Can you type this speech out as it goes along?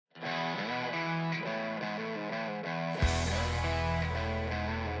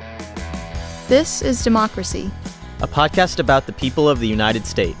This is Democracy, a podcast about the people of the United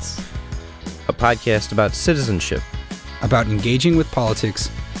States. A podcast about citizenship, about engaging with politics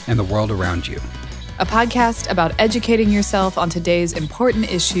and the world around you. A podcast about educating yourself on today's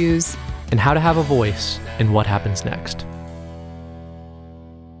important issues and how to have a voice in what happens next.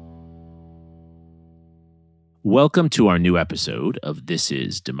 Welcome to our new episode of This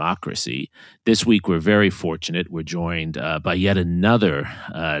is Democracy. This week, we're very fortunate. We're joined by yet another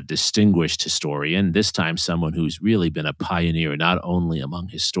distinguished historian, this time someone who's really been a pioneer not only among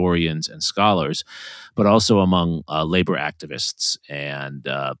historians and scholars, but also among labor activists and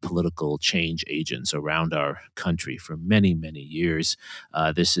political change agents around our country for many, many years.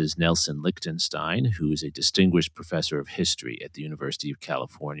 This is Nelson Lichtenstein, who is a distinguished professor of history at the University of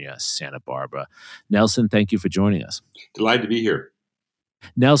California, Santa Barbara. Nelson, thank you for joining us. Delighted to be here.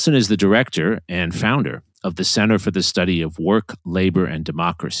 Nelson is the director and founder of the Center for the Study of Work, Labor, and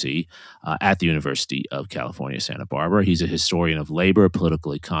Democracy at the University of California, Santa Barbara. He's a historian of labor,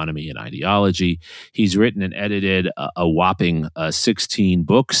 political economy, and ideology. He's written and edited a whopping 16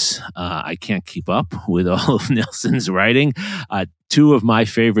 books. I can't keep up with all of Nelson's writing. Two of my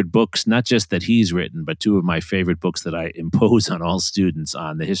favorite books, not just that he's written, but two of my favorite books that I impose on all students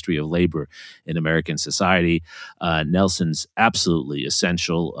on the history of labor in American society. Nelson's absolutely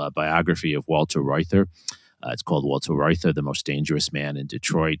essential biography of Walter Reuther. It's called Walter Reuther, the Most Dangerous Man in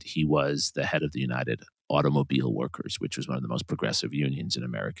Detroit. He was the head of the United Automobile Workers, which was one of the most progressive unions in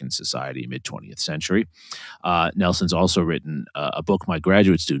American society, mid-20th century. Nelson's also written a book my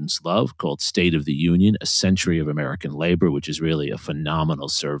graduate students love called State of the Union, A Century of American Labor, which is really a phenomenal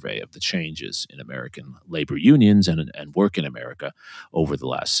survey of the changes in American labor unions and work in America over the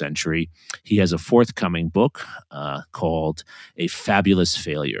last century. He has a forthcoming book called A Fabulous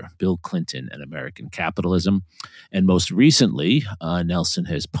Failure, Bill Clinton and American Capitalism. And most recently, Nelson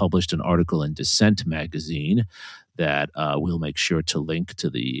has published an article in Dissent magazine that we'll make sure to link to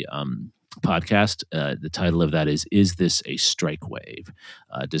the podcast. The title of that is This a Strike Wave?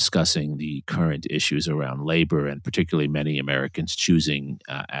 Discussing the current issues around labor and particularly many Americans choosing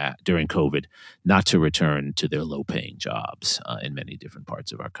during COVID not to return to their low-paying jobs in many different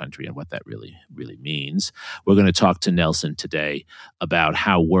parts of our country and what that really, really means. We're going to talk to Nelson today about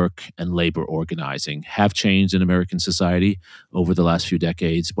how work and labor organizing have changed in American society over the last few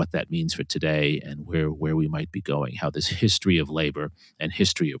decades, what that means for today, and where we might be going, how this history of labor and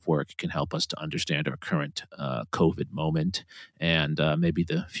history of work can help us to understand our current COVID moment and maybe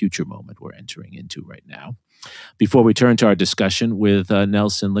the future moment we're entering into right now. Before we turn to our discussion with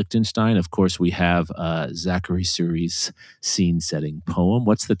Nelson Lichtenstein, of course, we have Zachary Suri's scene-setting poem.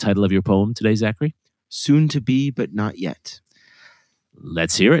 What's the title of your poem today, Zachary? Soon to be, but not yet.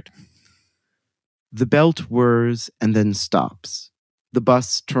 Let's hear it. The belt whirs and then stops. The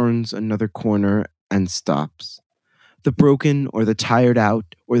bus turns another corner and stops. The broken or the tired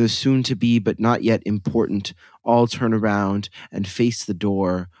out or the soon-to-be but not yet important all turn around and face the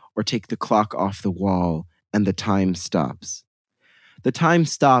door or take the clock off the wall, and the time stops. The time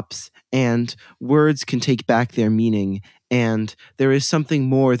stops, and words can take back their meaning, and there is something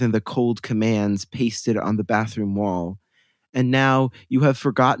more than the cold commands pasted on the bathroom wall. And now you have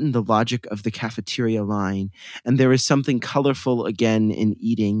forgotten the logic of the cafeteria line, and there is something colorful again in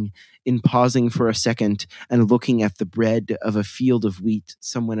eating, in pausing for a second and looking at the bread of a field of wheat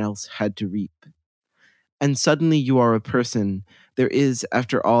someone else had to reap. And suddenly you are a person. There is,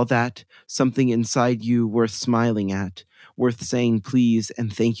 after all that, something inside you worth smiling at, worth saying please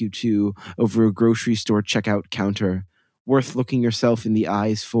and thank you to over a grocery store checkout counter, worth looking yourself in the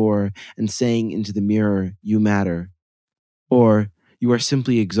eyes for and saying into the mirror, you matter. Or you are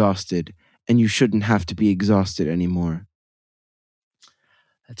simply exhausted, and you shouldn't have to be exhausted anymore.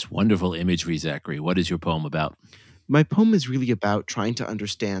 That's wonderful imagery, Zachary. What is your poem about? My poem is really about trying to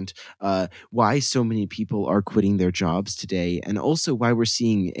understand why so many people are quitting their jobs today, and also why we're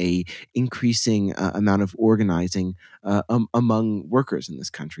seeing a increasing amount of organizing among workers in this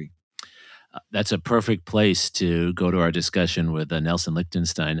country. That's a perfect place to go to our discussion with Nelson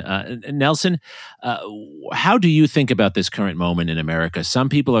Lichtenstein. Nelson, how do you think about this current moment in America? Some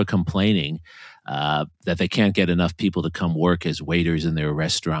people are complaining that they can't get enough people to come work as waiters in their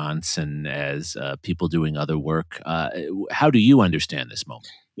restaurants and as people doing other work. How do you understand this moment?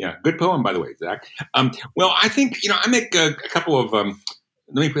 Yeah, good poem, by the way, Zach. Well, I think, I make a couple of, let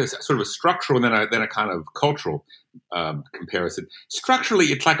me put this, sort of a structural and then a kind of cultural comparison. Structurally,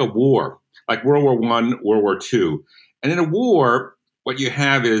 it's like a war, like World War I, World War II. And in a war, what you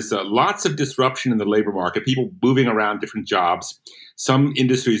have is lots of disruption in the labor market, people moving around different jobs, some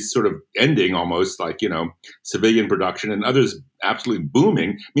industries sort of ending almost like, civilian production, and others absolutely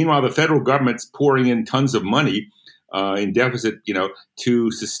booming. Meanwhile, the federal government's pouring in tons of money in deficit,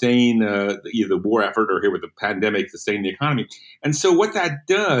 to sustain either the war effort or here with the pandemic, sustain the economy. And so what that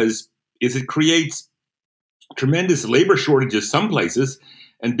does is it creates tremendous labor shortages some places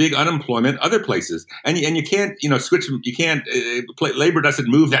and big unemployment other places. And you can't, switch them. You can't, labor doesn't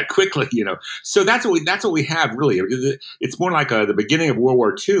move that quickly, So that's what we have really. It's more like the beginning of World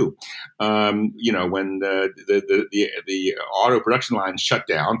War II, when the auto production line shut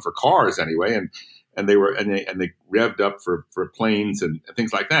down for cars anyway. And they revved up for planes and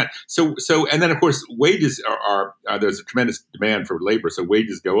things like that. So and then of course wages are there's a tremendous demand for labor, so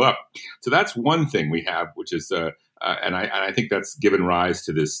wages go up. So that's one thing we have, which is and I think that's given rise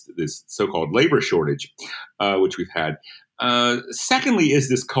to this so-called labor shortage, which we've had. Secondly, is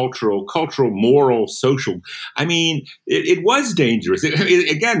this cultural, moral, social. I mean, it was dangerous.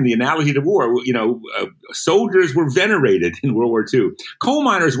 Again, the analogy to war. Soldiers were venerated in World War II. Coal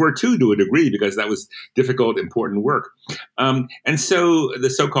miners were too, to a degree, because that was difficult, important work. And so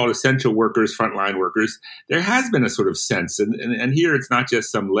the so-called essential workers, frontline workers, there has been a sort of sense, and here it's not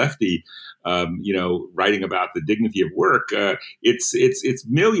just some lefty, writing about the dignity of work. It's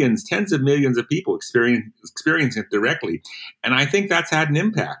millions, tens of millions of people experiencing it directly, and I think that's had an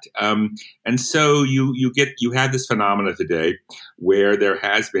impact. And so you have this phenomena today where there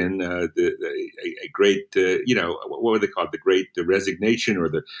has been a great, what would they call it? The great resignation,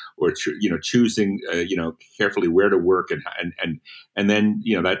 or choosing, carefully where to work, and then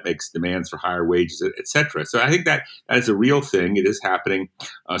that makes demands for higher wages, et cetera. So I think that is a real thing. It is happening.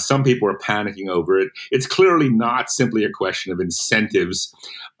 Some people are panicking over it. It's clearly not simply a question of incentives,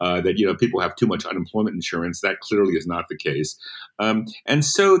 that people have too much unemployment insurance. That clearly is not the case. And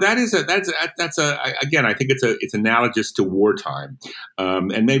so that's again, I think it's analogous to wartime,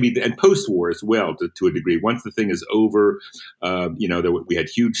 and post-war as well to a degree. Once the thing is over, we had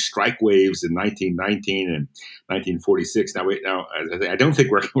huge strike waves in 1919 and 1946. Now I don't think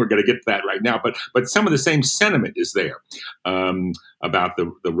we're going to get to that right now, but some of the same sentiment is there about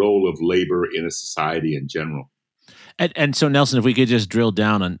the role of labor in a society in general. And so, Nelson, if we could just drill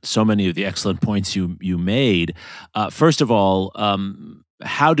down on so many of the excellent points you made. First of all,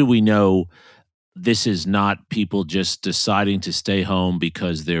 how do we know this is not people just deciding to stay home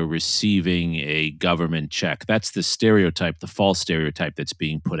because they're receiving a government check? That's the stereotype, the false stereotype that's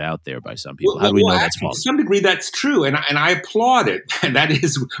being put out there by some people. How do we know that's false? To some degree, that's true, and I applaud it. And that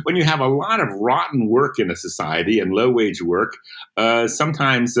is when you have a lot of rotten work in a society and low-wage work.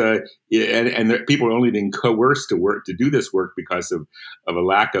 Sometimes, and people are only being coerced to do this work because of a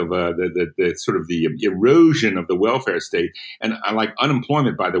lack of the sort of the erosion of the welfare state. And like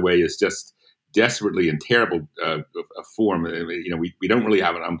unemployment, by the way, is just desperately and terrible form. We don't really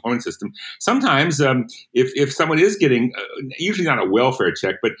have an unemployment system. Sometimes, if someone is getting, usually not a welfare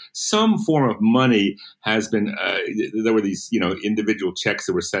check, but some form of money has been, there were these, individual checks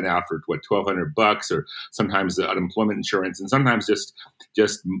that were sent out for $1,200, or sometimes the unemployment insurance, and sometimes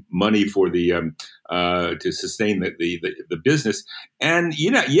just money for the to sustain the business. And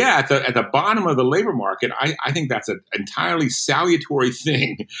at the bottom of the labor market, I think that's an entirely salutary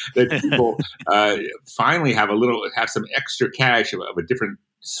thing that people finally have some extra cash of a different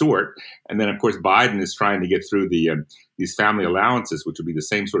sort. And then, of course, Biden is trying to get through these family allowances, which would be the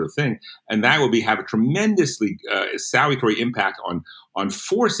same sort of thing. And that will have a tremendously salutary impact on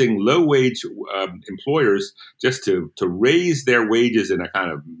forcing low-wage employers just to raise their wages in a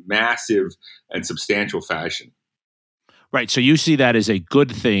kind of massive and substantial fashion. Right. So you see that as a good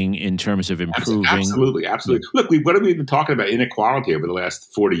thing in terms of improving. Absolutely. Look, we've been talking about inequality over the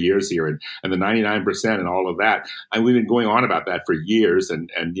last 40 years here, and the 99% and all of that. And we've been going on about that for years, and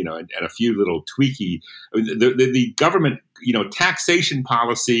a few little tweaky. The government, taxation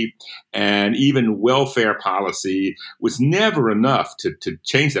policy and even welfare policy was never enough to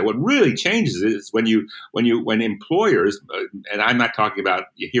change that. What really changes is when employers, and I'm not talking about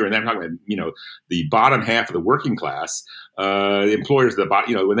here and there, I'm talking about the bottom half of the working class. Employers at the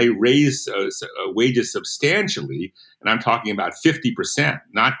bottom, when they raise wages substantially, and I'm talking about 50%,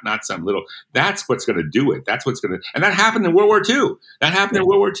 not some little. That's what's going to do it. That's what's going to, and that happened in World War II. That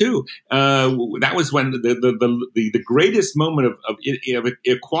was when the greatest moment of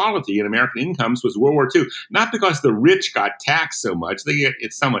equality in American incomes was World War II. Not because the rich got taxed so much; they get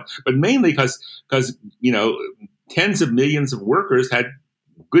it somewhat, but mainly because tens of millions of workers had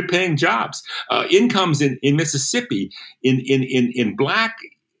good paying jobs. Incomes in Mississippi, in black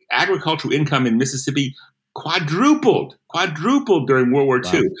agricultural income in Mississippi quadrupled during World War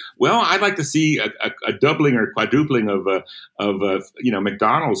II. Well, I'd like to see a doubling or quadrupling of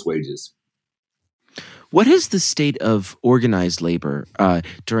McDonald's wages. What has the state of organized labor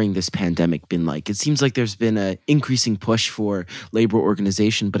during this pandemic been like? It seems like there's been an increasing push for labor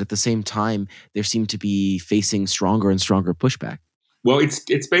organization, but at the same time, there seem to be facing stronger and stronger pushback. Well,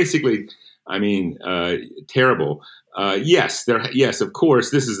 it's basically, terrible. Yes, of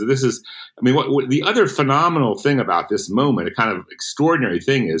course. This is. I mean, what the other phenomenal thing about this moment, a kind of extraordinary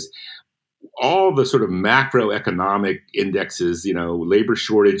thing, is all the sort of macroeconomic indexes. Labor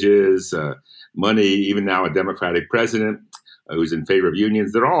shortages, money. Even now, a Democratic president who's in favor of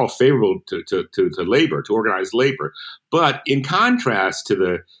unions. They're all favorable to labor, to organized labor. But in contrast to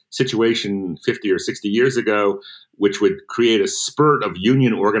the situation 50 or 60 years ago, which would create a spurt of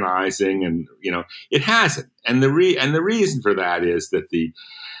union organizing, and it hasn't. And the reason for that is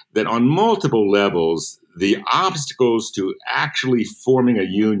that on multiple levels, the obstacles to actually forming a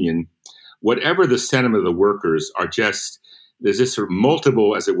union, whatever the sentiment of the workers, are just. There's this sort of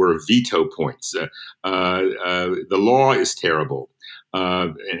multiple, as it were, veto points. The law is terrible,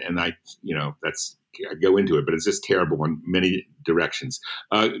 and I go into it, but it's just terrible in many directions.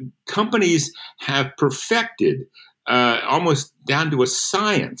 Companies have perfected, almost down to a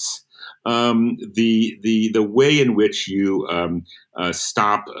science, the way in which you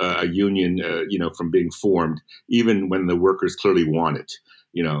stop a union, from being formed, even when the workers clearly want it.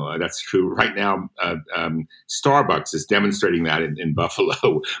 That's true right now. Starbucks is demonstrating that in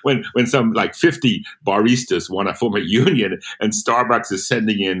Buffalo when some 50 baristas want to form a union, and Starbucks is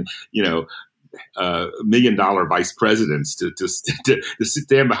sending in, $1 million vice presidents to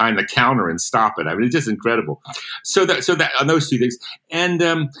stand behind the counter and stop it. I mean, it's just incredible. So that on those two things, and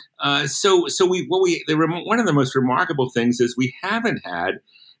one of the most remarkable things is we haven't had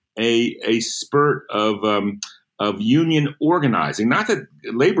a spurt of union organizing. Not that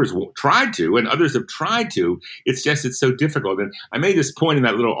labor's tried to, and others have tried to. It's just it's so difficult. And I made this point in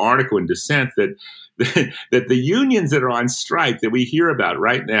that little article in Dissent that the unions that are on strike that we hear about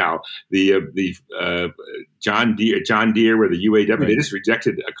right now, the John Deere, where the UAW, right. They just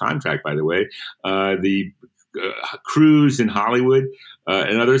rejected a contract, by the way. The Cruise in Hollywood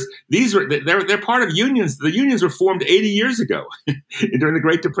and others. They're part of unions. The unions were formed 80 years ago during the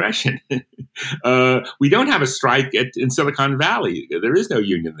Great Depression. We don't have a strike in Silicon Valley. There is no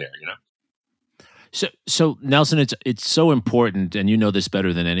union there. So Nelson, it's so important, and you know this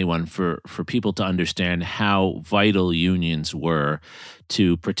better than anyone, for people to understand how vital unions were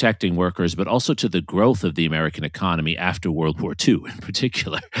to protecting workers, but also to the growth of the American economy after World War II in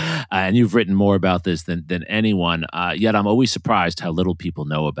particular. And you've written more about this than anyone, yet I'm always surprised how little people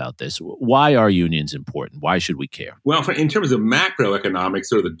know about this. Why are unions important? Why should we care? Well, in terms of macroeconomics,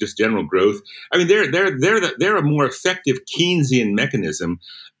 sort of just general growth, I mean, they're a more effective Keynesian mechanism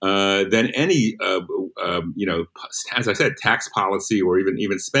than any, as I said, tax policy or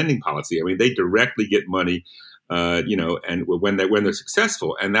even spending policy. I mean, they directly get money, and when they're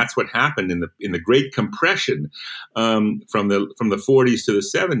successful, and that's what happened in the Great Compression from the 40s to the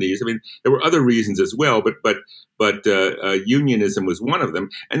 70s. I mean, there were other reasons as well, but unionism was one of them.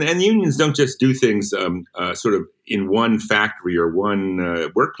 And unions don't just do things sort of in one factory or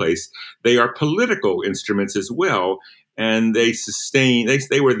one workplace. They are political instruments as well. And they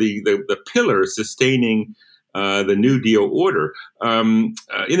were the pillar sustaining the New Deal order. In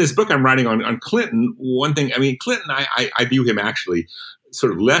this book I'm writing on Clinton, one thing, I mean, Clinton, I view him actually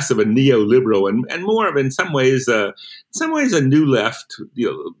sort of less of a neoliberal and more of, in some ways, a new left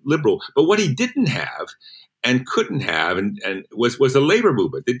liberal. But what he didn't have and couldn't have and was a labor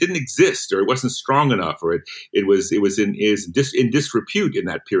movement that didn't exist, or it wasn't strong enough, or it was in disrepute in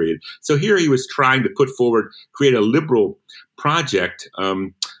that period. So here he was trying to create a liberal project, a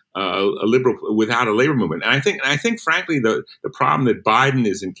liberal without a labor movement. And I think frankly the problem that Biden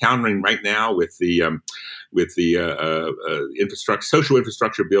is encountering right now with the social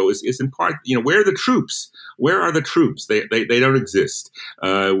infrastructure bill is in part, where are the troops? Where are the troops? They don't exist.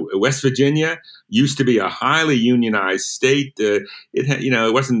 West Virginia used to be a highly unionized state. It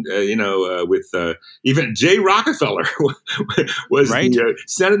wasn't, with even Jay Rockefeller was right. The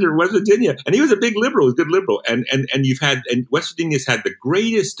senator of West Virginia, and he was a big liberal, a good liberal. And West Virginia's had the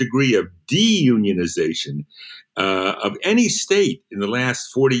greatest degree of de-unionization of any state in the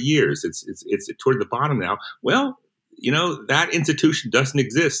last 40 years. It's toward the bottom now. Well, that institution doesn't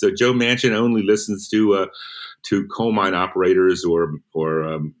exist. So Joe Manchin only listens to coal mine operators or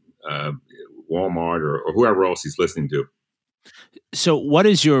Walmart or whoever else he's listening to. So what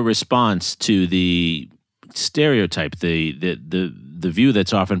is your response to the stereotype, the the view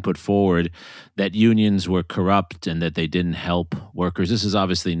that's often put forward that unions were corrupt and that they didn't help workers. This is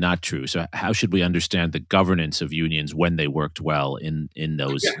obviously not true. So how should we understand the governance of unions when they worked well in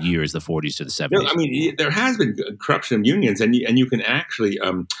those years, the 40s to the 70s? No, I mean, there has been corruption of unions, and you can actually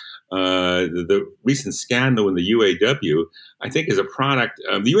the recent scandal in the UAW, I think, is a product.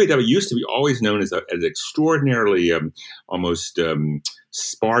 The UAW used to be always known as an extraordinarily almost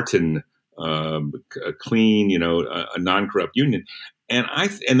Spartan, clean, a non-corrupt union.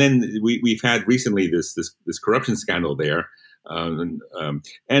 And then we've had recently this corruption scandal there, and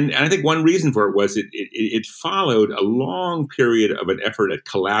I think one reason for it was it followed a long period of an effort at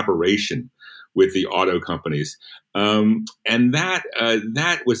collaboration with the auto companies, and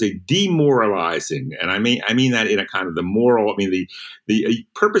that was a demoralizing, and I mean that in a kind of the moral. I mean the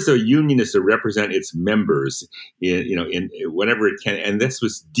purpose of a union is to represent its members in whatever it can, and this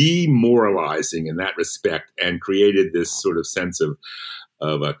was demoralizing in that respect, and created this sort of sense of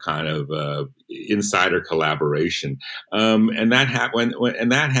a kind of insider collaboration, and that happened.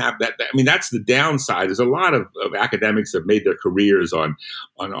 That's the downside. There's a lot of academics have made their careers on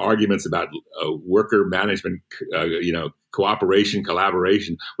arguments about worker management, cooperation,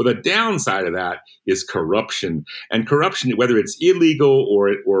 collaboration. Well, the downside of that is corruption, and corruption, whether it's illegal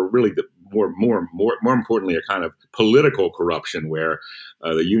or really the more importantly, a kind of political corruption where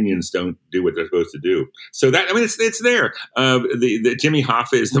the unions don't do what they're supposed to do. So that, it's there. The Jimmy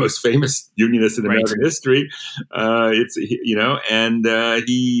Hoffa is the most famous unionist in American history.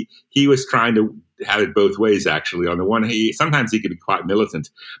 He was trying to have it both ways, actually. On the one hand, sometimes he could be quite militant,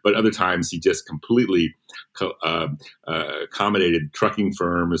 but other times he just completely accommodated trucking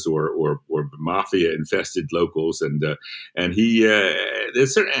firms or mafia-infested locals, and he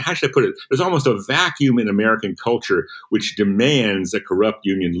there's certain, how should I put it? There's almost a vacuum in American culture which demands a corrupt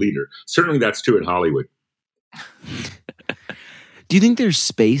union leader. Certainly, that's true in Hollywood. Do you think there's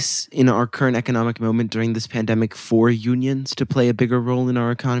space in our current economic moment during this pandemic for unions to play a bigger role in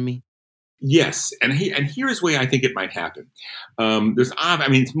our economy? Yes, and here's where I think it might happen.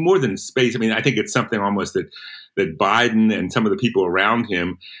 It's more than space. I think it's something almost that Biden and some of the people around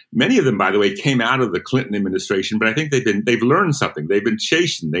him, many of them, by the way, came out of the Clinton administration, but I think they've learned something. They've been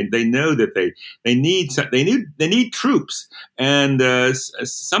chastened. They know that they need troops, and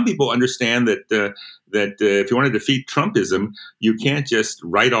some people understand that if you want to defeat Trumpism, you can't just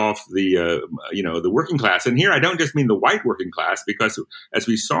write off the working class. And here I don't just mean the white working class, because as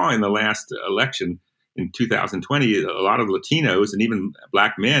we saw in the last election in 2020, a lot of Latinos and even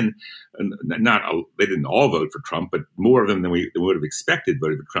black men, they didn't all vote for Trump, but more of them than we would have expected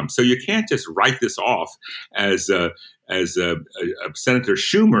voted for Trump. So you can't just write this off as Senator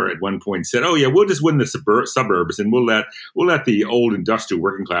Schumer at one point said, "Oh yeah, we'll just win the suburbs, and we'll let the old industrial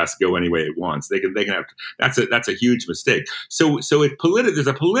working class go any way it wants. They can have." That's a huge mistake. So there's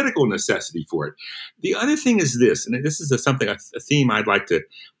a political necessity for it. The other thing is this, and this is a theme I'd like to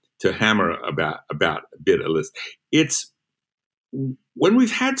hammer about a bit, Alyssa. It's when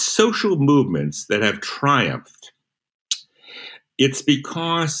we've had social movements that have triumphed, it's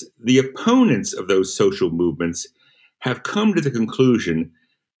because the opponents of those social movements have come to the conclusion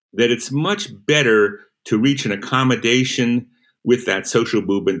that it's much better to reach an accommodation with that social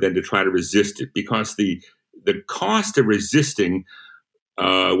movement than to try to resist it, because the cost of resisting,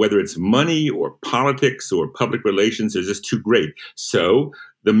 whether it's money or politics or public relations, is just too great. So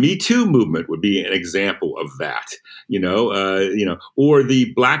the Me Too movement would be an example of that, or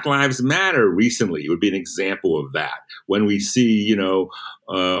the Black Lives Matter recently would be an example of that. When we see,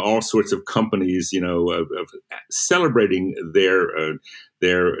 all sorts of companies, of celebrating their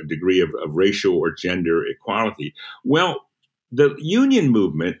degree of racial or gender equality. Well, the union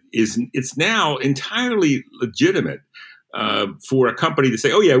movement it's now entirely legitimate for a company to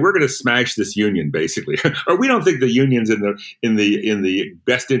say, "Oh yeah, we're going to smash this union," basically, or we don't think the union's in the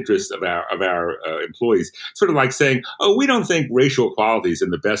best interest of our employees. Sort of like saying, "Oh, we don't think racial equality is in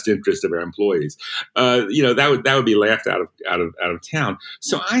the best interest of our employees." That would be laughed out of town.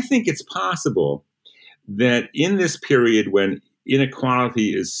 So I think it's possible that in this period when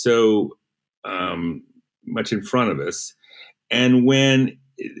inequality is so much in front of us, and when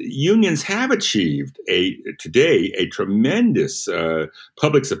unions have achieved today a tremendous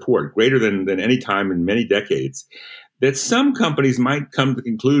public support, greater than any time in many decades, that some companies might come to the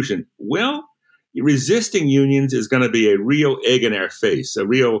conclusion, well, resisting unions is going to be a real egg in our face, a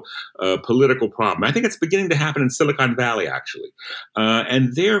real political problem. I think it's beginning to happen in Silicon Valley, actually.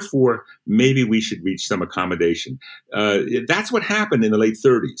 And therefore, maybe we should reach some accommodation. That's what happened in the late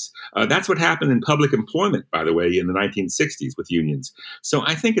 30s. That's what happened in public employment, by the way, in the 1960s with unions. So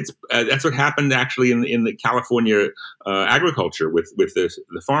I think that's what happened actually in the California agriculture with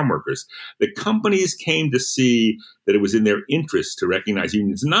the farm workers. The companies came to see that it was in their interest to recognize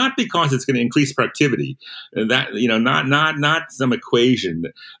unions, not because it's going to increase productivity, that not some equation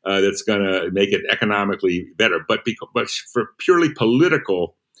that's going to make it economically better, but for purely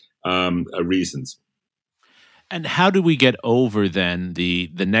political reasons. And how do we get over then the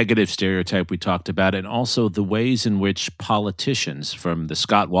negative stereotype we talked about, and also the ways in which politicians, from the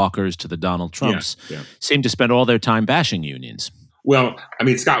Scott Walkers to the Donald Trumps, seem to spend all their time bashing unions? Well, I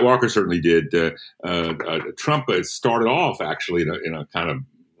mean, Scott Walker certainly did. Trump started off actually in a kind of,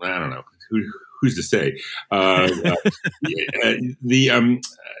 I don't know, who's to say?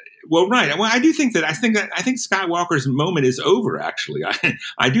 Well, right. Well, I do think that I think Scott Walker's moment is over. Actually,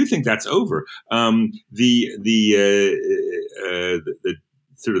 I do think that's over. The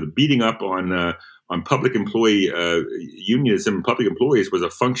sort of the beating up on public employee unionism and public employees was a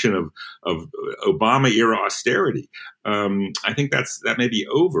function of Obama era austerity. I think that may be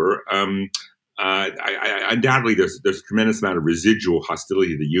over. Undoubtedly, there's a tremendous amount of residual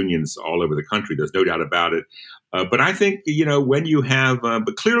hostility to unions all over the country. There's no doubt about it. But I think when you have,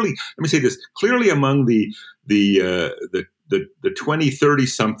 but clearly, let me say this: clearly, among the 20, 30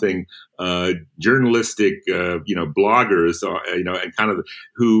 something journalistic, bloggers, and kind of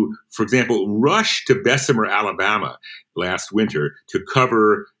who, for example, rushed to Bessemer, Alabama last winter to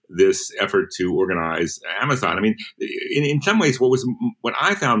cover this effort to organize Amazon. I mean, in some ways, what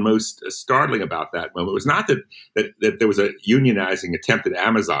I found most startling about that moment was not that there was a unionizing attempt at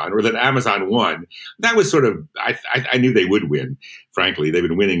Amazon or that Amazon won. That was sort of, I knew they would win, frankly. They've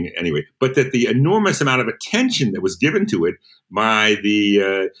been winning anyway. But that the enormous amount of attention that was given to it by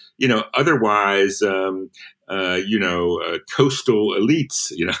the, otherwise, coastal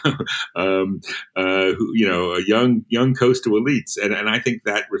elites, young coastal elites. And I think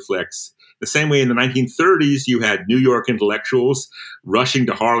that reflects the same way in the 1930s, you had New York intellectuals rushing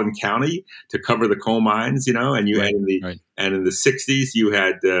to Harlan County to cover the coal mines, and in the 60s, you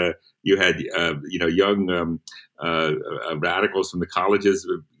had young radicals from the colleges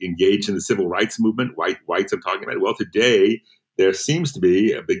engaged in the civil rights movement, whites I'm talking about. Well, today, there seems to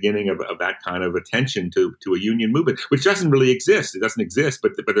be a beginning of that kind of attention to a union movement, which doesn't really exist. It doesn't exist,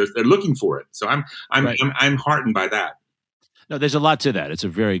 but they're looking for it. So I'm heartened by that. No, there's a lot to that. It's a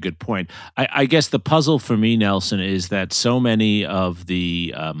very good point. I guess the puzzle for me, Nelson, is that so many of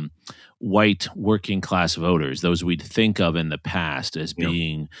the white working class voters, those we'd think of in the past as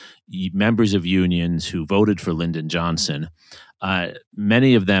being members of unions who voted for Lyndon Johnson,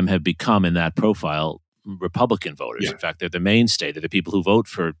 many of them have become in that profile Republican voters. In fact, they're the mainstay. They're the people who vote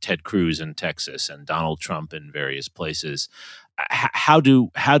for Ted Cruz in Texas and Donald Trump in various places. How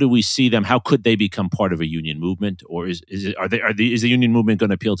do we see them? How could they become part of a union movement, or is the union movement going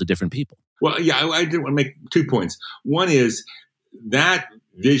to appeal to different people? Well, I did want to make 2 points. One is that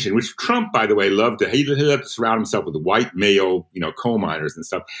vision, which Trump, by the way, loved to surround himself with white male, coal miners and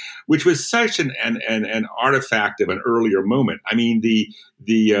stuff, which was such an artifact of an earlier moment. I mean, the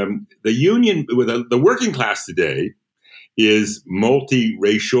union with the working class today is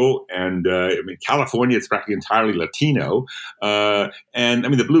multiracial, and California, it's practically entirely Latino, and I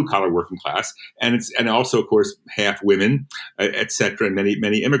mean the blue collar working class, and also of course half women, et cetera, and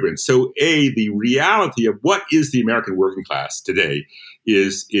many immigrants. So the reality of what is the American working class today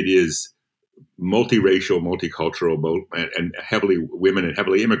is multiracial, multicultural, and heavily women and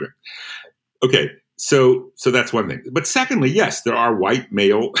heavily immigrant. Okay. So that's one thing. But secondly, yes, there are white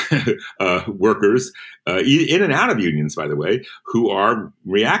male workers in and out of unions, by the way, who are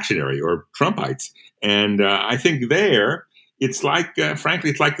reactionary or Trumpites. And I think it's like,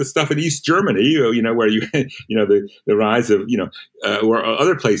 frankly, it's like the stuff in East Germany, where the rise of, or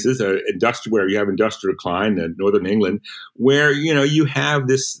other places, where you have industrial decline in northern England, where, you have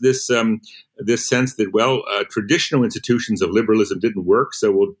this sense that, traditional institutions of liberalism didn't work,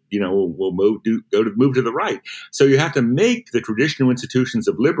 so we'll move to the right. So you have to make the traditional institutions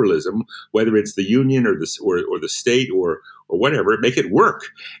of liberalism, whether it's the union or the state or whatever, make it work.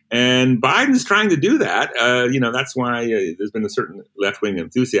 And Biden's trying to do that. That's why there's been a certain left-wing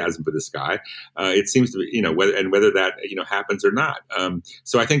enthusiasm for this guy. It seems to be, whether that happens or not.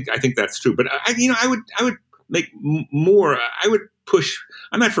 So I think that's true. But I would make more. I would push.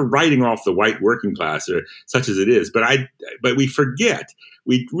 I'm not for writing off the white working class, or such as it is, but we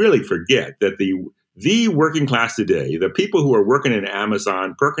really forget that the working class today, the people who are working in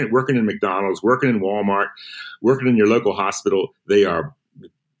Amazon, working in McDonald's, working in Walmart, working in your local hospital, they are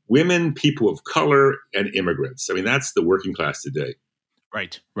women, people of color, and immigrants. I mean, that's the working class today.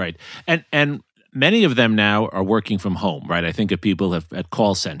 Right. And many of them now are working from home, right? I think of people at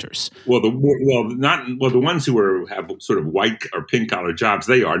call centers. The ones who have sort of white or pink collar jobs,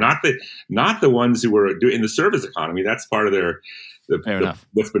 they are not the ones who are doing in the service economy. That's part of Fair enough.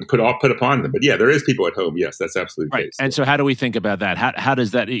 What's been put upon them. But yeah, there is people at home. Yes, that's absolutely the case. And so how do we think about that? How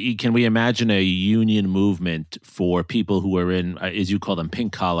does that, can we imagine a union movement for people who are in, as you call them,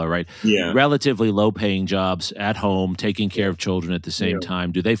 pink collar, right? Yeah. Relatively low paying jobs at home, taking care of children at the same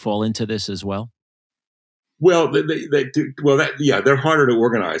time. Do they fall into this as well? Well, they do. Well, they're harder to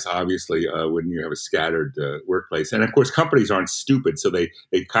organize, obviously, when you have a scattered workplace. And of course, companies aren't stupid, so they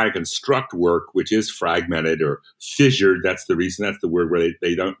kind of construct work which is fragmented or fissured. That's the reason. That's the word where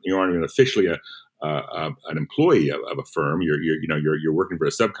you aren't even officially an employee of a firm. You're working for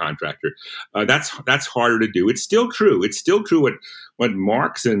a subcontractor. That's harder to do. It's still true. It's still true what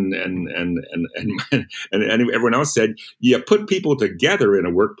Marx and everyone else said. You put people together in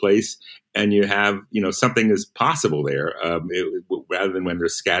a workplace, and you have something is possible there, rather than when they're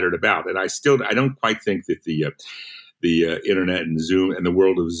scattered about. And I don't quite think that the internet and Zoom and the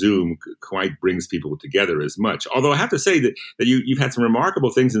world of Zoom quite brings people together as much. Although I have to say that you've had some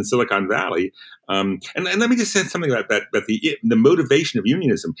remarkable things in Silicon Valley. And let me just say something about that, the motivation of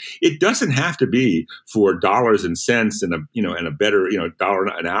unionism. It doesn't have to be for dollars and cents and a better,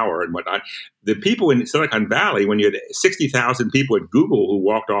 $1 an hour and whatnot. The people in Silicon Valley, when you had 60,000 people at Google who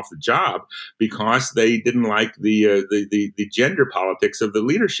walked off the job because they didn't like the gender politics of the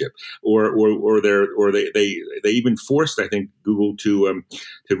leadership, or they even forced, I think, Google to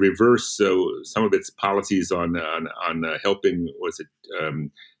reverse some of its policies on helping,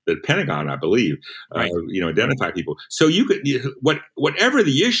 the Pentagon, I believe, identify people. So whatever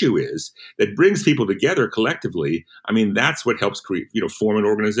the issue is that brings people together collectively, I mean, that's what helps create, form an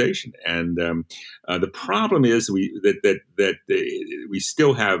organization. And the problem is that we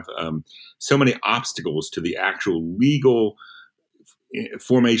still have so many obstacles to the actual legal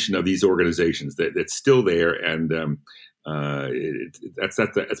formation of these organizations that's still there, and that's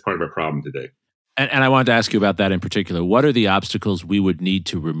part of our problem today. And I wanted to ask you about that in particular. What are the obstacles we would need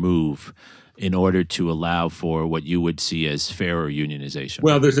to remove in order to allow for what you would see as fairer unionization?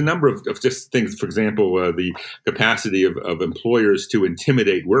 Well, there's a number of just things. For example, the capacity of employers to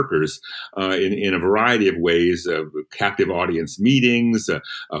intimidate workers in a variety of ways, captive audience meetings,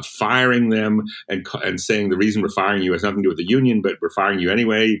 firing them, and saying the reason we're firing you has nothing to do with the union, but we're firing you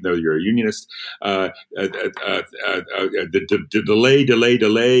anyway, even though you're a unionist. The delay.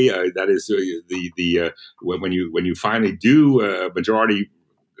 That is when you finally do a majority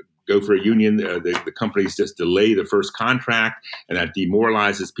go for a union, the companies just delay the first contract, and that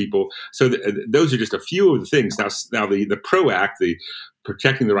demoralizes people. So those are just a few of the things. Now the PRO Act, the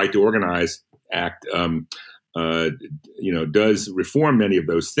Protecting the Right to Organize Act, does reform many of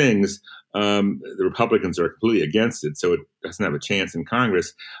those things. The Republicans are completely against it, so it doesn't have a chance in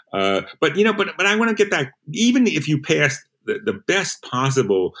Congress. But I want to get back. Even if you passed the best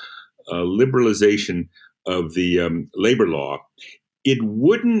possible liberalization of the labor law, it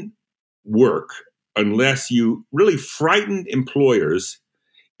wouldn't work unless you really frightened employers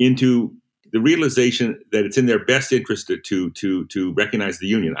into the realization that it's in their best interest to recognize the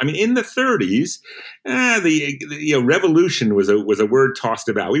union. I mean, in the 30s, the revolution was a word tossed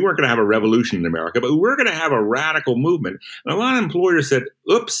about. We weren't going to have a revolution in America, but we were going to have a radical movement. And a lot of employers said,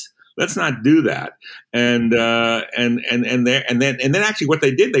 "Oops, let's not do that." And then actually what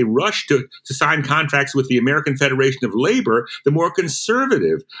they did, they rushed to sign contracts with the American Federation of Labor, the more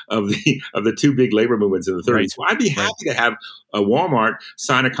conservative of the two big labor movements in the 30s. Right. So I'd be happy to have Walmart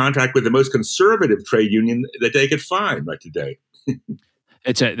sign a contract with the most conservative trade union that they could find right today.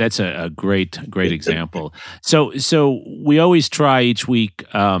 That's a great example. So we always try each week,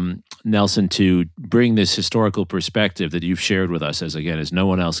 Nelson, to bring this historical perspective that you've shared with us, as no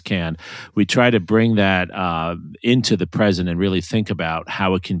one else can. We try to bring that into the present and really think about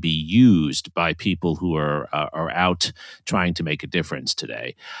how it can be used by people who are out trying to make a difference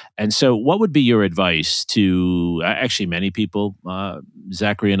today. And so, what would be your advice to actually many people,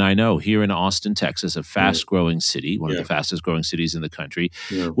 Zachary and I know, here in Austin, Texas, a fast-growing city, one of the fastest-growing cities in the country?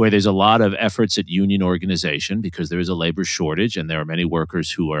 where there's a lot of efforts at union organization because there is a labor shortage and there are many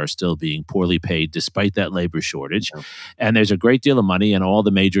workers who are still being poorly paid despite that labor shortage. Yeah. And there's a great deal of money, and all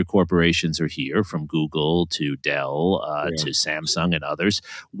the major corporations are here, from Google to Dell to Samsung and others.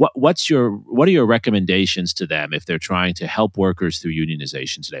 What are your recommendations to them if they're trying to help workers through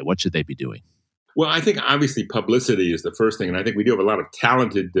unionization today? What should they be doing? Well, I think obviously publicity is the first thing. And I think we do have a lot of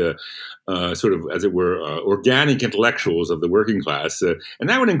talented, sort of, as it were, organic intellectuals of the working class. And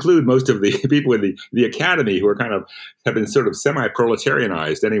that would include most of the people in the academy who are have been sort of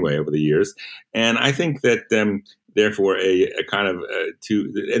semi-proletarianized anyway over the years. And I think that therefore a kind of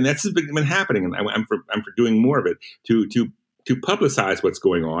and that's been happening. And I'm for doing more of it to publicize what's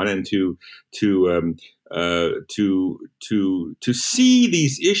going on and to see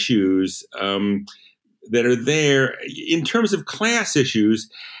these issues that are there in terms of class issues,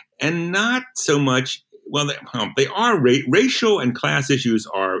 and not so much. Well, they are racial and class issues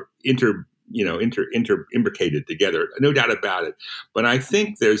are imbricated together, no doubt about it. But I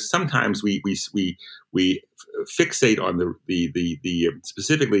think there's sometimes we fixate on the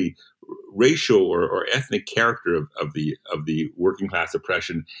specifically racial or ethnic character of the working class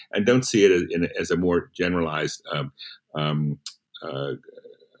oppression, and don't see it as a more generalized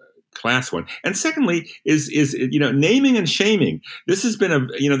class one. And secondly, is naming and shaming. This has been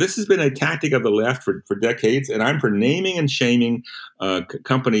a tactic of the left for decades, and I'm for naming and shaming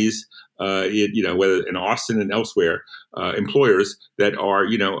companies. Whether in Austin and elsewhere, employers that are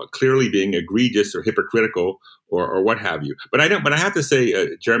clearly being egregious or hypocritical or what have you. But I have to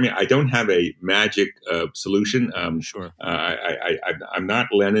say, Jeremy, I don't have a magic solution. Sure. I'm not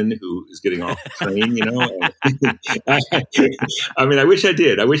Lenin who is getting off the train. I mean, I wish I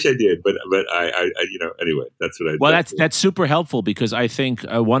did, but anyway, that's what I. Well, that's super helpful, because I think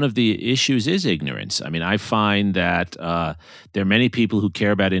one of the issues is ignorance. I mean, I find that there are many people who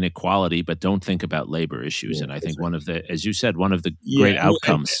care about inequality but don't think about labor issues, and I think one of the, as you said, one of the great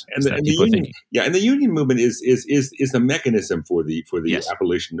outcomes is that people are thinking. Yeah, and the union movement is the mechanism for the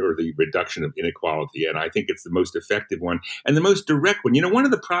abolition or the reduction of inequality, and I think it's the most effective one and the most direct one. One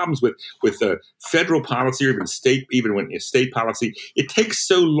of the problems with federal policy, or even when state policy, it takes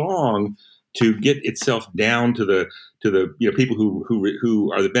so long to get itself down to the people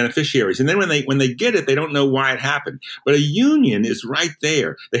who are the beneficiaries, and then when they get it, they don't know why it happened. But a union is right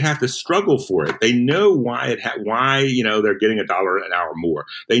there. They have to struggle for it. They know why they're getting $1 an hour more.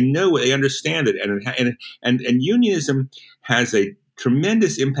 They understand it, and unionism has a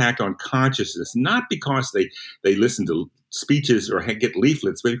tremendous impact on consciousness, not because they listen to speeches or get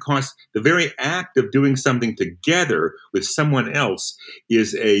leaflets, but because the very act of doing something together with someone else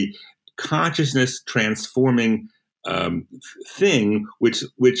is a consciousness transforming thing, which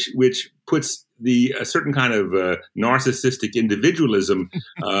puts a certain kind of narcissistic individualism.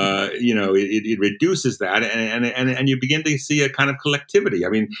 It reduces that, and you begin to see a kind of collectivity. I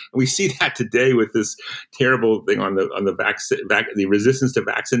mean, we see that today with this terrible thing on the resistance to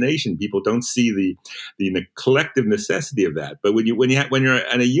vaccination. People don't see the collective necessity of that. But when you're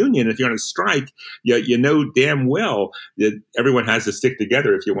in a union, if you're on a strike, you know damn well that everyone has to stick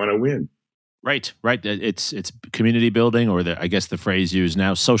together if you want to win. Right. It's community building, or I guess the phrase used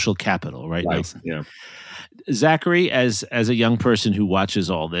now, social capital, right? Nelson? Yeah. Zachary, as a young person who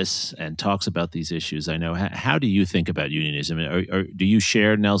watches all this and talks about these issues, I know, how do you think about unionism? Or do you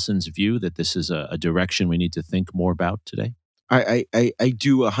share Nelson's view that this is a direction we need to think more about today? I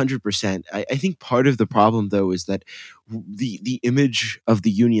do 100%. I think part of the problem, though, is that the image of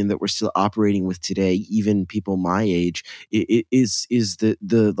the union that we're still operating with today, even people my age, is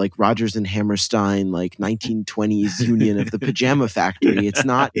the like Rodgers and Hammerstein, like 1920s union of the pajama factory. It's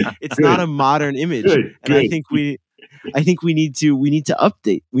not a modern image, and I think we need to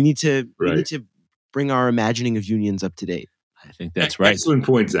update. We need to bring our imagining of unions up to date. I think that's right. Excellent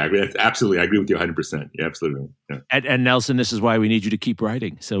point, Zach. That's absolutely. I agree with you 100%. Yeah, absolutely. Yeah. And Nelson, this is why we need you to keep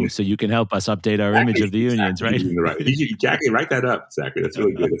writing, so you can help us update our image of the unions, right? Jackie, write that up, Zachary. That's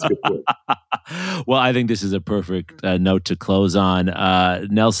really good. That's a good point. Well, I think this is a perfect note to close on.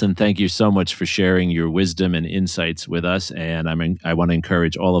 Nelson, thank you so much for sharing your wisdom and insights with us. And I want to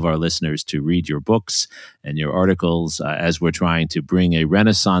encourage all of our listeners to read your books and your articles as we're trying to bring a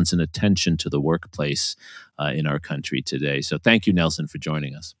renaissance and attention to the workplace in our country today. So thank you, Nelson, for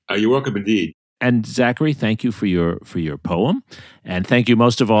joining us. You're welcome indeed. And Zachary, thank you for your poem. And thank you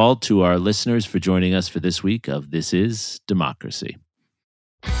most of all to our listeners for joining us for this week of This Is Democracy.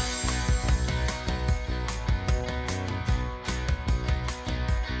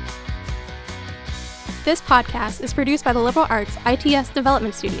 This podcast is produced by the Liberal Arts ITS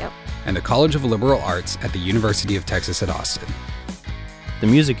Development Studio and the College of Liberal Arts at the University of Texas at Austin. The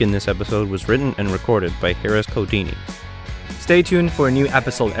music in this episode was written and recorded by Harris Codini. Stay tuned for a new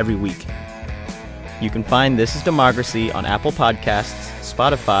episode every week. You can find This is Democracy on Apple Podcasts,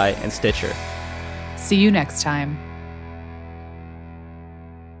 Spotify, and Stitcher. See you next time.